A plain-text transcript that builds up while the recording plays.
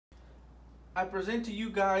I present to you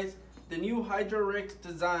guys the new Hydrorex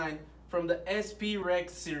design from the SP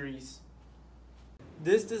Rex series.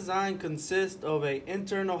 This design consists of an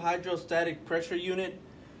internal hydrostatic pressure unit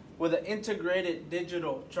with an integrated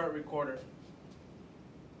digital chart recorder.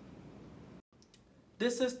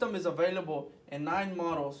 This system is available in 9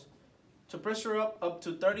 models to pressure up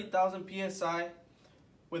to 30,000 psi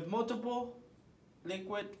with multiple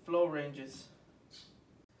liquid flow ranges.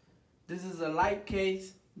 This is a light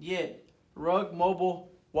case, yet rugged, mobile,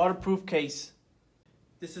 waterproof case.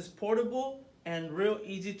 This is portable and real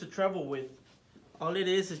easy to travel with. All it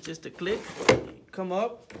is just a click, come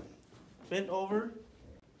up, bend over.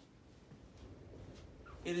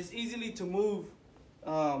 It is easily to move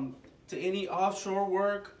to any offshore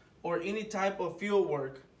work or any type of field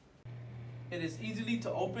work. It is easily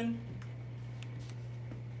to open.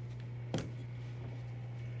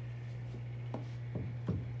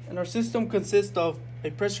 And our system consists of a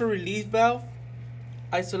pressure release valve,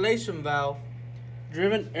 isolation valve,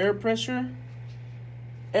 driven air pressure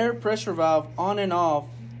valve on and off,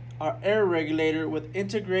 our air regulator with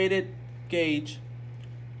integrated gauge,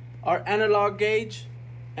 our analog gauge,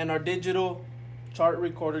 and our digital chart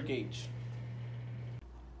recorder gauge.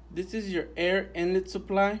 This is your air inlet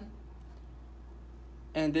supply,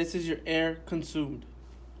 and this is your air consumed.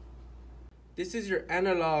 This is your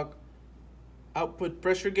analog output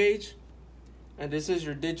pressure gauge, and this is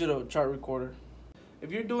your digital chart recorder.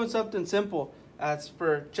 If you're doing something simple as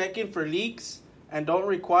for checking for leaks and don't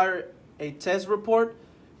require a test report,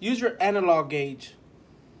 use your analog gauge.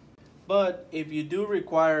 But if you do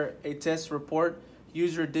require a test report,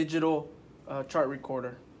 use your digital chart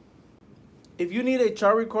recorder. If you need a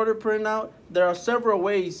chart recorder printout, there are several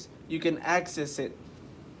ways you can access it.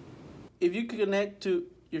 If you connect to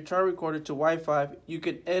your chart recorder to Wi-Fi, you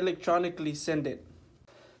can electronically send it.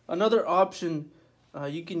 Another option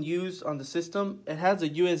you can use on the system, it has a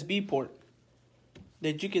USB port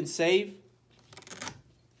that you can save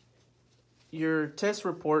your test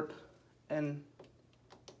report and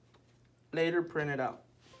later print it out.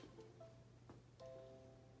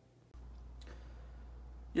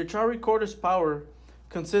 Your chart recorder's power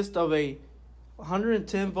consists of a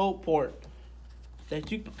 110 volt port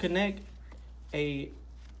that you can connect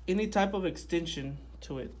any type of extension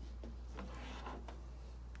to it.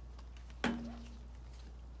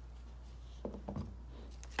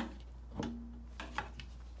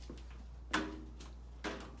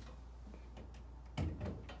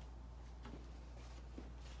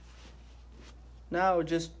 Now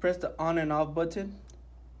just press the on and off button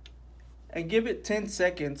and give it 10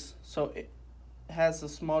 seconds so it has a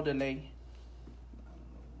small delay.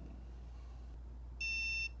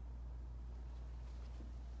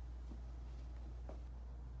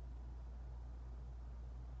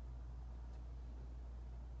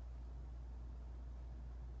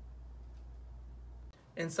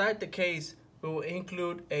 Inside the case, we will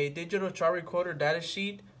include a digital chart recorder data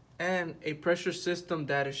sheet and a pressure system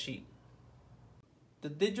data sheet. The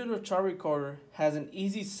digital chart recorder has an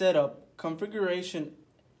easy setup, configuration,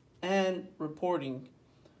 and reporting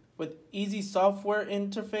with easy software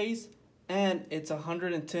interface, and it's a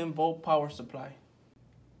 110 volt power supply.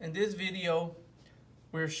 In this video,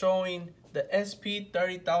 we're showing the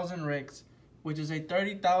SP30000 Rex, which is a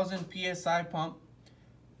 30,000 psi pump,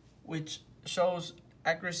 which shows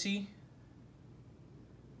accuracy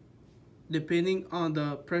depending on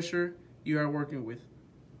the pressure you are working with.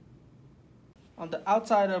 On the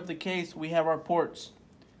outside of the case, we have our ports.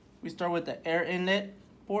 We start with the air inlet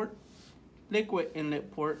port, liquid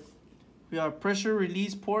inlet port, we have pressure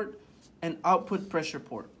release port, and output pressure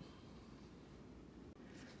port.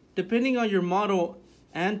 Depending on your model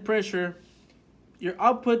and pressure, your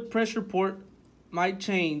output pressure port might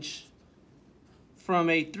change from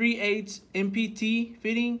a 3/8 MPT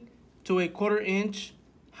fitting to a 1/4 inch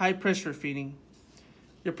high pressure fitting.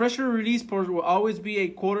 Your pressure release port will always be a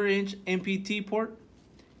 1/4 inch MPT port.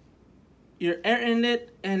 Your air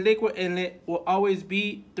inlet and liquid inlet will always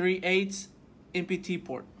be 3/8 MPT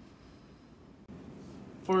port.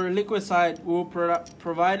 For the liquid side, we will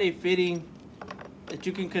provide a fitting that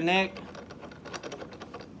you can connect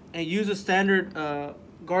and use a standard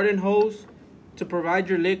garden hose to provide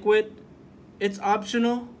your liquid. It's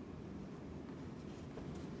optional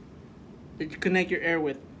that you connect your air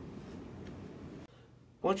with.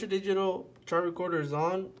 Once your digital chart recorder is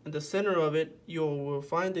on, in the center of it, you will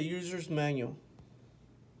find the user's manual.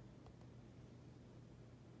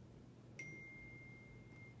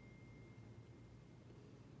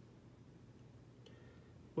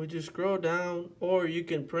 Would you scroll down, or you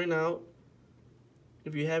can print out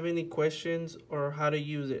if you have any questions or how to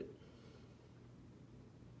use it.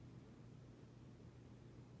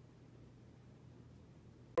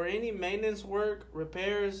 For any maintenance work,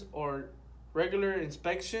 repairs, or regular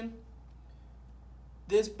inspection,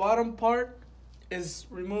 this bottom part is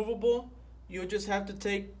removable. You'll just have to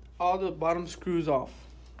take all the bottom screws off.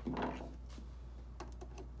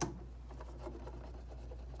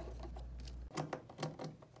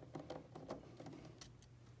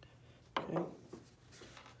 Okay.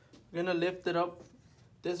 We're gonna lift it up.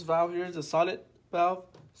 This valve here is a solid valve,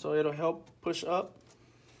 so it'll help push up.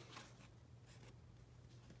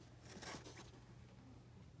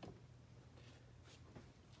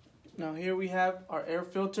 Now here we have our air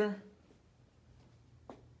filter,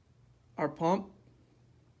 our pump,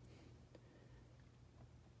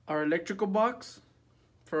 our electrical box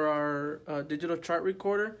for our digital chart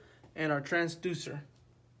recorder, and our transducer.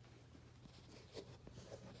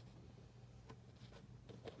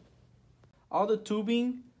 All the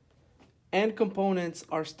tubing and components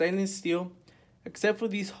are stainless steel, except for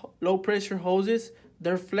these low pressure hoses.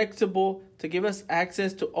 They're flexible to give us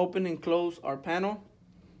access to open and close our panel.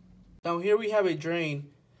 Now here we have a drain,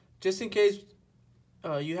 just in case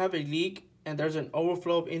you have a leak and there's an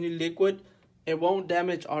overflow of any liquid, it won't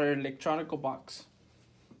damage our electronic box.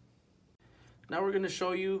 Now we're going to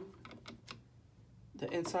show you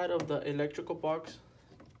the inside of the electrical box,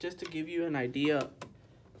 just to give you an idea of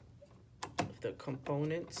the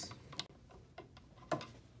components.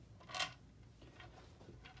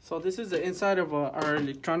 So this is the inside of our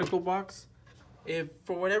electronic box. If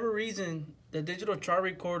for whatever reason the digital chart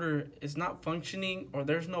recorder is not functioning or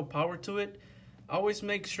there's no power to it, always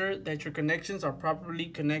make sure that your connections are properly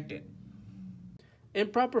connected.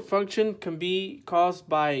 Improper function can be caused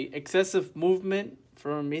by excessive movement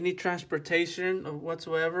from any transportation or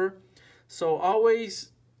whatsoever. So always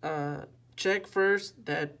check first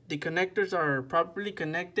that the connectors are properly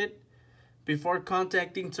connected before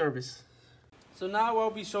contacting service. So now I'll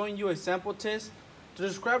be showing you a sample test to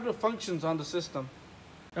describe the functions on the system.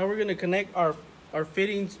 Now we're going to connect our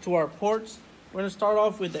fittings to our ports. We're going to start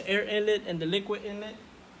off with the air inlet and the liquid inlet.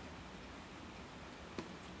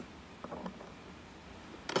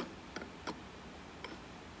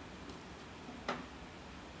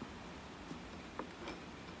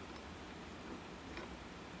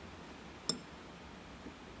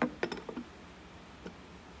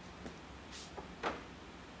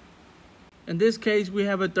 In this case, we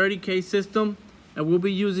have a 30K system, and we'll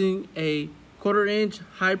be using a 1/4 inch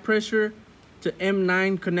high pressure to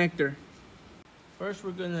M9 connector. First,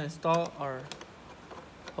 we're going to install our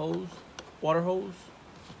hose, water hose.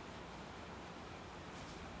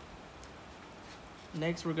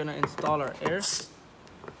 Next, we're going to install our air.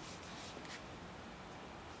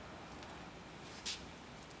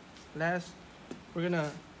 Last, we're going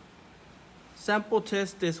to sample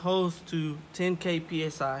test this hose to 10K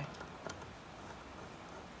PSI.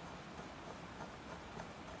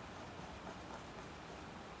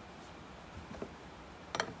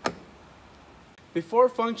 Before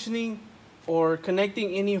functioning or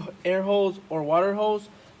connecting any air hose or water hose,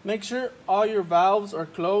 make sure all your valves are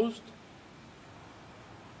closed.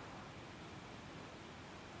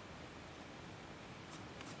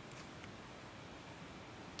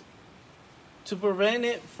 To prevent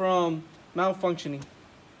it from malfunctioning.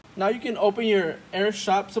 Now you can open your air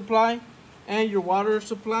shop supply and your water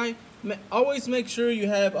supply. Always make sure you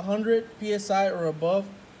have 100 PSI or above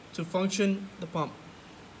to function the pump.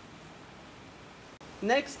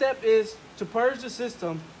 Next step is to purge the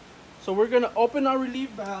system. So we're going to open our relief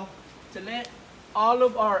valve to let all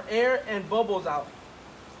of our air and bubbles out.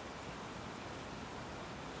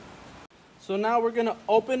 So now we're going to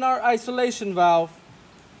open our isolation valve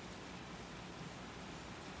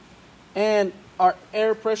and our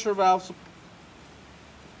air pressure valve.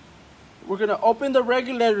 We're going to open the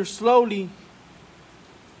regulator slowly .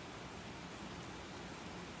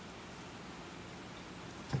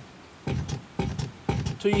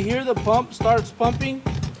 Till you hear the pump starts pumping,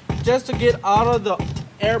 just to get out of the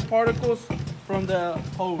air particles from the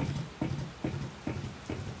hose.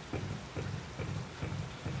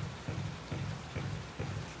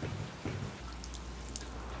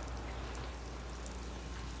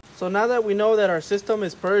 So now that we know that our system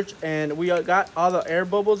is purged and we got all the air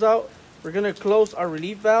bubbles out, we're going to close our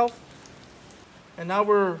relief valve. And now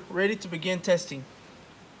we're ready to begin testing.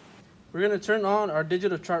 We're going to turn on our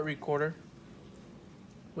digital chart recorder,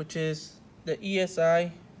 which is the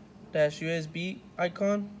ESI-USB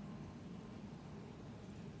icon.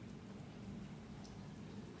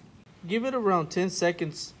 Give it around 10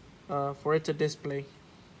 seconds for it to display.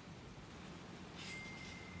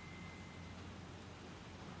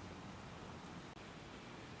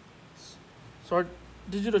 So our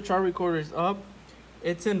digital chart recorder is up.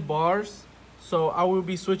 It's in bars, So I will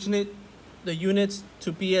be switching the units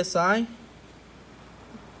to PSI.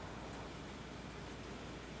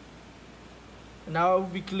 Now I will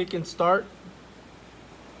be clicking start.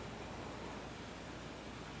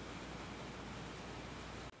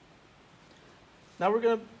 Now we're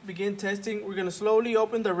gonna begin testing. We're gonna slowly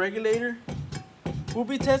open the regulator. We'll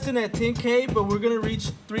be testing at 10K, but we're gonna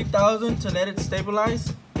reach 3,000 to let it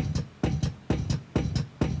stabilize.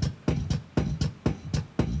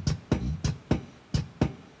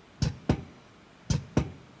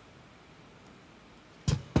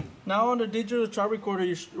 Now on the digital chart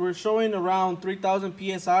recorder, we're showing around 3,000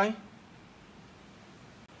 PSI.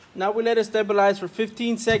 Now we let it stabilize for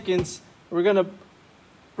 15 seconds. We're gonna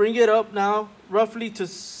bring it up now roughly to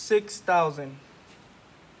 6,000.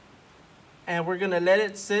 And we're gonna let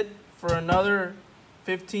it sit for another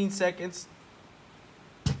 15 seconds.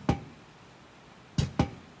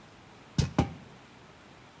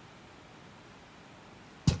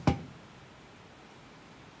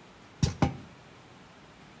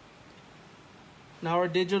 Now our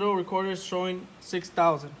digital recorder is showing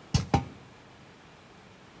 6,000.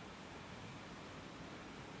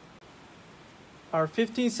 Our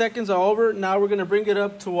 15 seconds are over. Now we're gonna bring it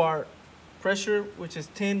up to our pressure, which is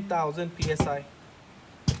 10,000 PSI.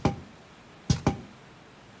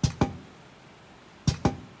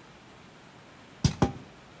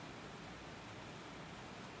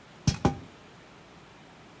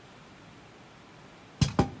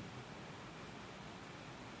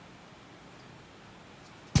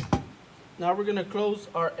 Now we're gonna close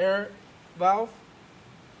our air valve.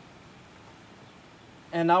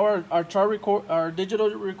 And now our digital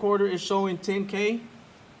recorder is showing 10K.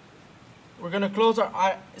 We're gonna close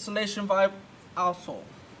our isolation valve also.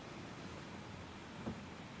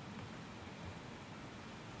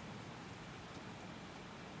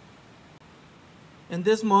 In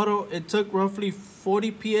this model, it took roughly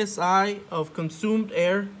 40 PSI of consumed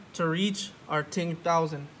air to reach our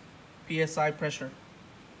 10,000 PSI pressure.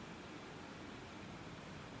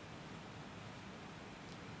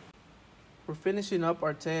 We're finishing up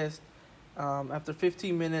our test. After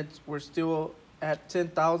 15 minutes, we're still at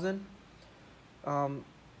 10,000. We're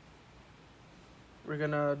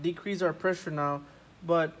gonna decrease our pressure now,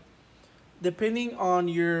 but depending on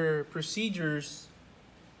your procedures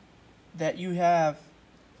that you have,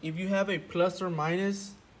 if you have a plus or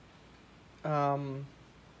minus,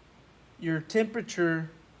 your temperature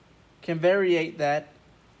can variate that.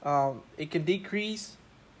 It can decrease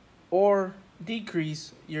or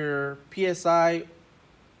decrease your PSI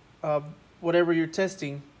of whatever you're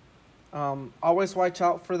testing. Always watch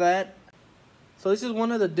out for that. So this is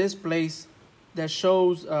one of the displays that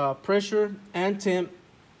shows pressure and temp.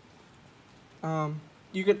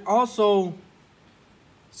 You can also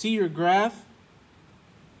see your graph,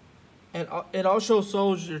 and it also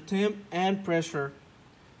shows your temp and pressure.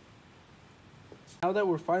 Now that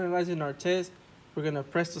we're finalizing our test, we're gonna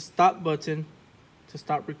press the stop button to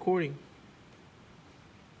stop recording.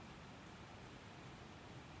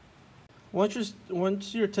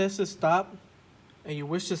 Once your test is stopped and you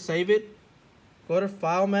wish to save it, go to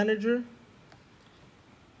File Manager,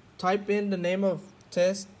 type in the name of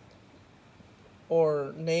test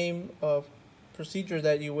or name of procedure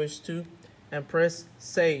that you wish to, and press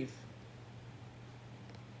Save.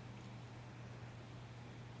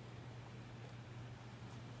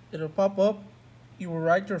 It'll pop up. You will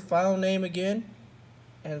write your file name again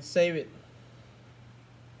and save it.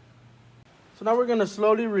 So now we're going to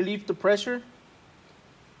slowly relieve the pressure.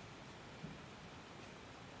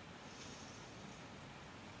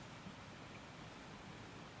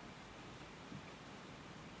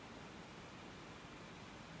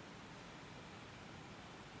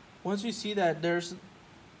 Once you see that there's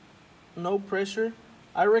no pressure,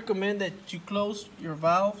 I recommend that you close your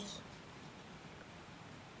valves,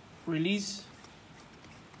 release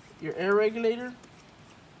your air regulator,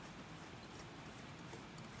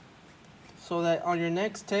 so that on your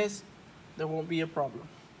next test, there won't be a problem.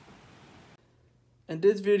 In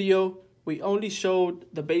this video, we only showed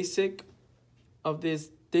the basic of this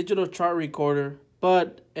digital chart recorder,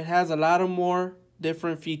 but it has a lot of more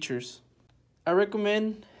different features. I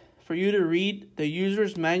recommend for you to read the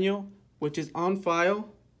user's manual, which is on file.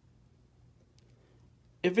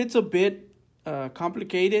 If it's a bit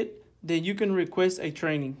complicated, then you can request a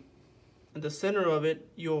training. In the center of it,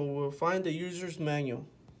 you will find the user's manual.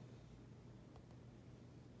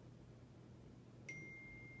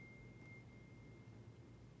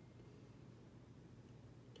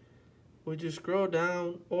 Would you scroll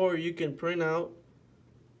down, or you can print out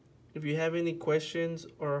if you have any questions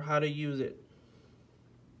or how to use it.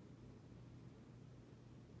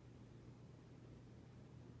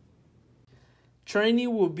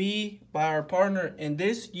 Training will be by our partner in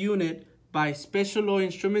this unit by Special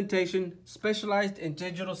Instrumentation, specialized in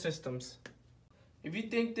digital systems. If you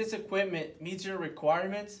think this equipment meets your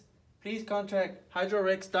requirements, please contact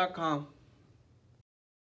hydrorex.com.